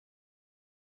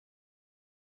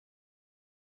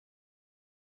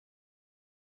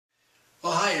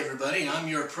Well, hi everybody, I'm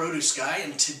your produce guy,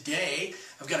 and today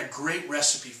I've got a great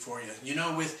recipe for you. You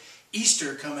know, with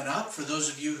Easter coming up, for those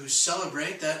of you who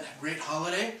celebrate that great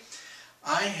holiday,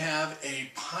 I have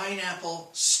a pineapple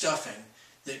stuffing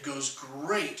that goes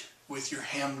great with your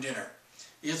ham dinner.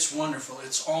 It's wonderful.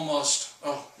 It's almost,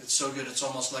 it's so good, it's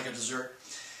almost like a dessert.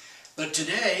 But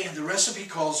today, the recipe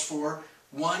calls for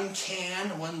one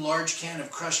large can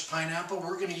of crushed pineapple.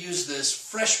 We're going to use this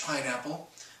fresh pineapple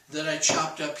that I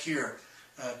chopped up here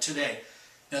today.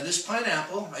 Now this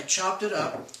pineapple, I chopped it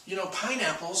up. You know,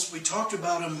 pineapples, we talked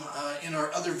about them in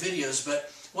our other videos,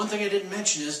 but one thing I didn't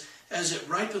mention is as it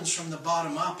ripens from the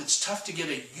bottom up, it's tough to get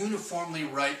a uniformly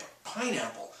ripe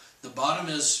pineapple. The bottom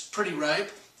is pretty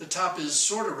ripe, the top is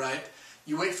sort of ripe.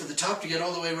 You wait for the top to get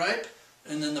all the way ripe,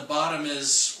 and then the bottom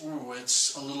is,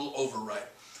 it's a little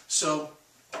overripe. So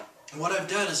what I've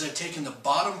done is I've taken the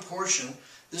bottom portion.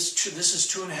 This is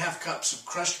 2.5 cups of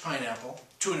crushed pineapple,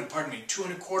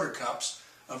 2.25 cups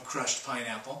of crushed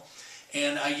pineapple,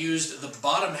 and I used the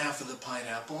bottom half of the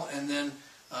pineapple and then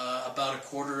about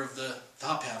 1/4 of the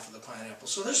top half of the pineapple.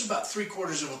 So there's about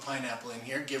 3/4 of a pineapple in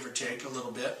here, give or take a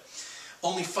little bit.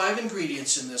 Only 5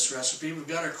 ingredients in this recipe. We've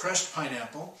got our crushed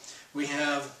pineapple. We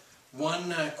have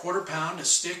 1/4 pound, a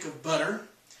stick of butter,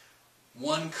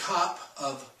 1 cup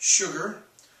of sugar,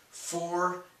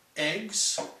 4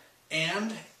 eggs,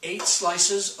 and 8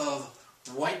 slices of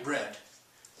white bread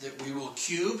that we will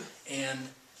cube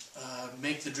and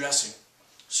make the dressing.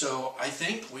 So I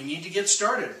think we need to get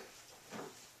started.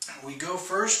 We go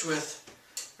first with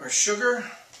our sugar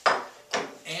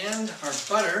and our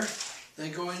butter. They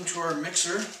go into our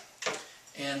mixer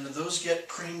and those get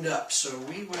creamed up. So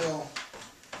we will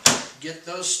get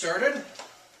those started.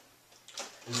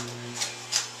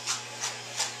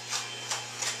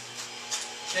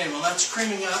 Okay, well that's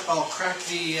creaming up. I'll crack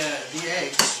the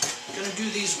eggs. I'm going to do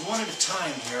these one at a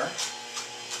time here.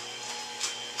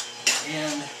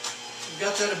 And we've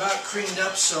got that about creamed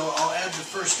up, so I'll add the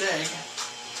first egg.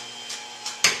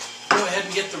 Go ahead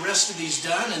and get the rest of these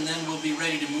done, and then we'll be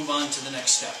ready to move on to the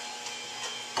next step.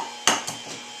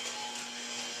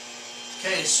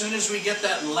 Okay, as soon as we get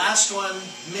that last one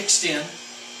mixed in,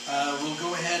 we'll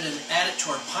go ahead and add it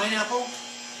to our pineapple.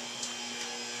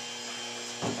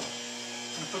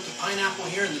 Put the pineapple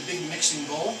here in the big mixing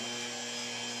bowl.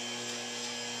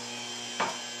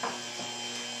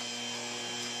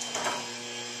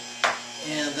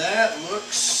 And that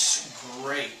looks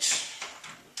great.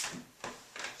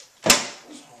 So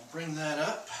I'll bring that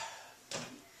up.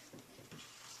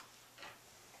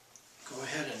 Go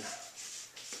ahead and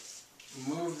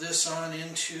move this on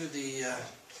into the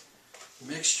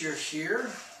mixture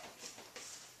here.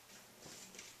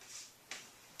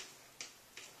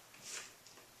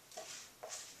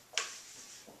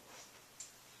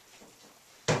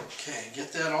 Okay,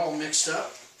 get that all mixed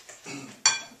up.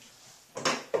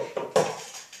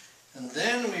 And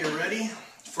then we are ready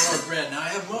for our bread. Now I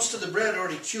have most of the bread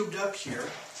already cubed up here,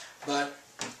 but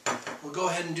we'll go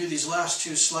ahead and do these last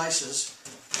 2 slices.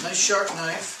 Nice sharp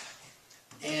knife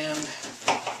and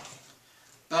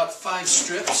about 5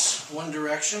 strips, one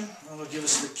direction. That'll give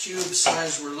us the cube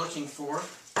size we're looking for.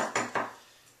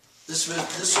 This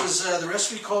was the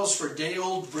recipe calls for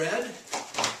day-old bread.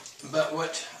 But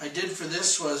what I did for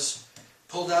this was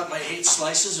pulled out my 8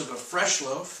 slices of a fresh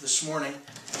loaf this morning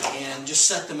and just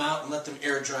set them out and let them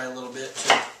air dry a little bit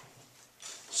to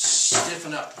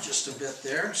stiffen up just a bit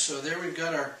there. So there we've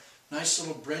got our nice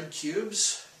little bread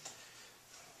cubes,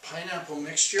 pineapple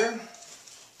mixture.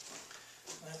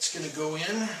 That's going to go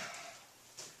in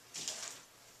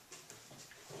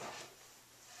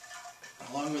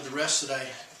along with the rest that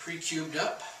I pre-cubed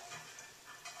up.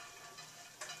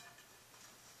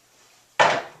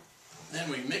 Then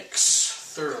we mix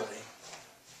thoroughly.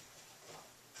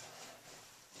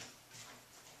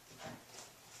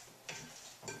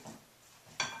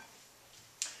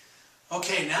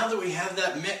 Okay, now that we have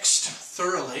that mixed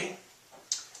thoroughly,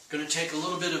 I'm going to take a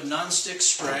little bit of nonstick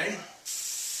spray,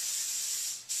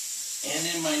 and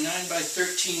in my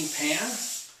 9x13 pan,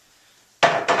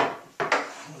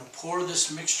 I'm going to pour this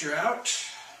mixture out.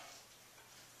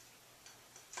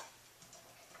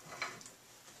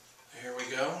 There we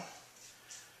go.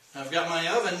 Now I've got my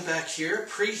oven back here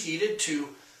preheated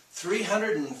to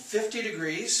 350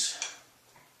 degrees,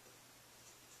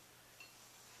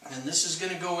 and this is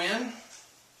going to go in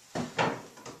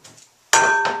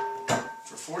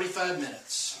for 45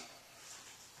 minutes.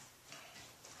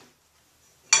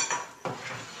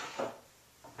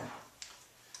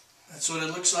 That's what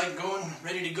it looks like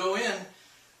ready to go in.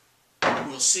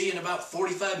 We'll see in about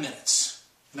 45 minutes.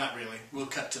 Not really. We'll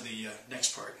cut to the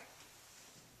next part.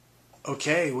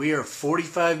 Okay, we are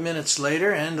 45 minutes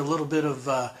later and a little bit of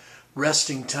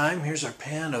resting time. Here's our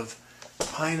pan of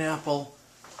pineapple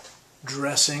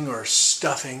dressing or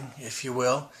stuffing, if you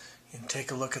will. You can take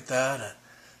a look at that. It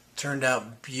turned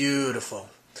out beautiful.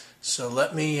 So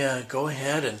let me go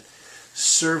ahead and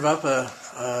serve up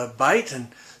a bite and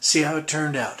see how it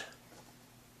turned out.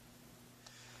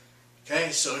 Okay,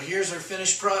 so here's our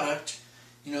finished product.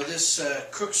 You know, this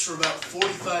cooks for about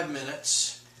 45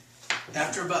 minutes.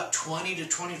 After about 20 to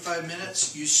 25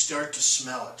 minutes, you start to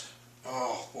smell it.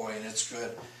 Oh boy, and it's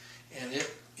good. And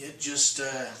it just,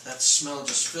 that smell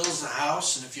just fills the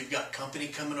house, and if you've got company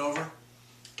coming over,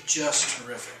 just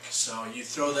terrific. So you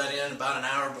throw that in about an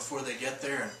hour before they get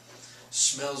there, and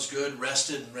smells good,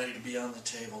 rested, and ready to be on the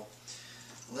table.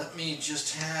 Let me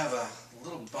just have a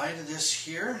little bite of this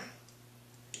here.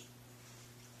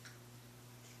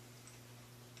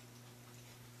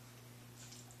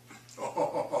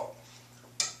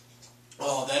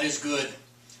 Oh, that is good.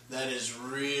 That is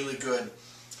really good.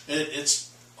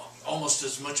 It's almost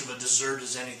as much of a dessert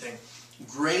as anything.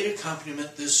 Great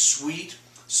accompaniment, this sweet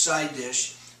side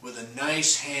dish with a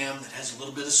nice ham that has a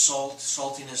little bit of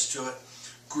saltiness to it.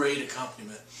 Great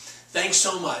accompaniment. Thanks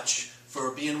so much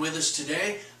for being with us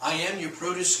today. I am your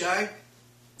produce guy.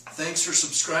 Thanks for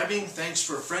subscribing. Thanks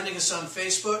for friending us on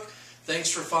Facebook. Thanks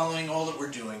for following all that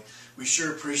we're doing. We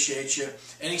sure appreciate you.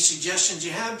 Any suggestions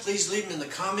you have, please leave them in the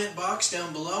comment box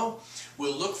down below.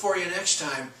 We'll look for you next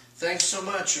time. Thanks so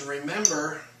much, and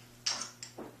remember,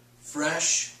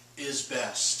 fresh is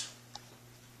best.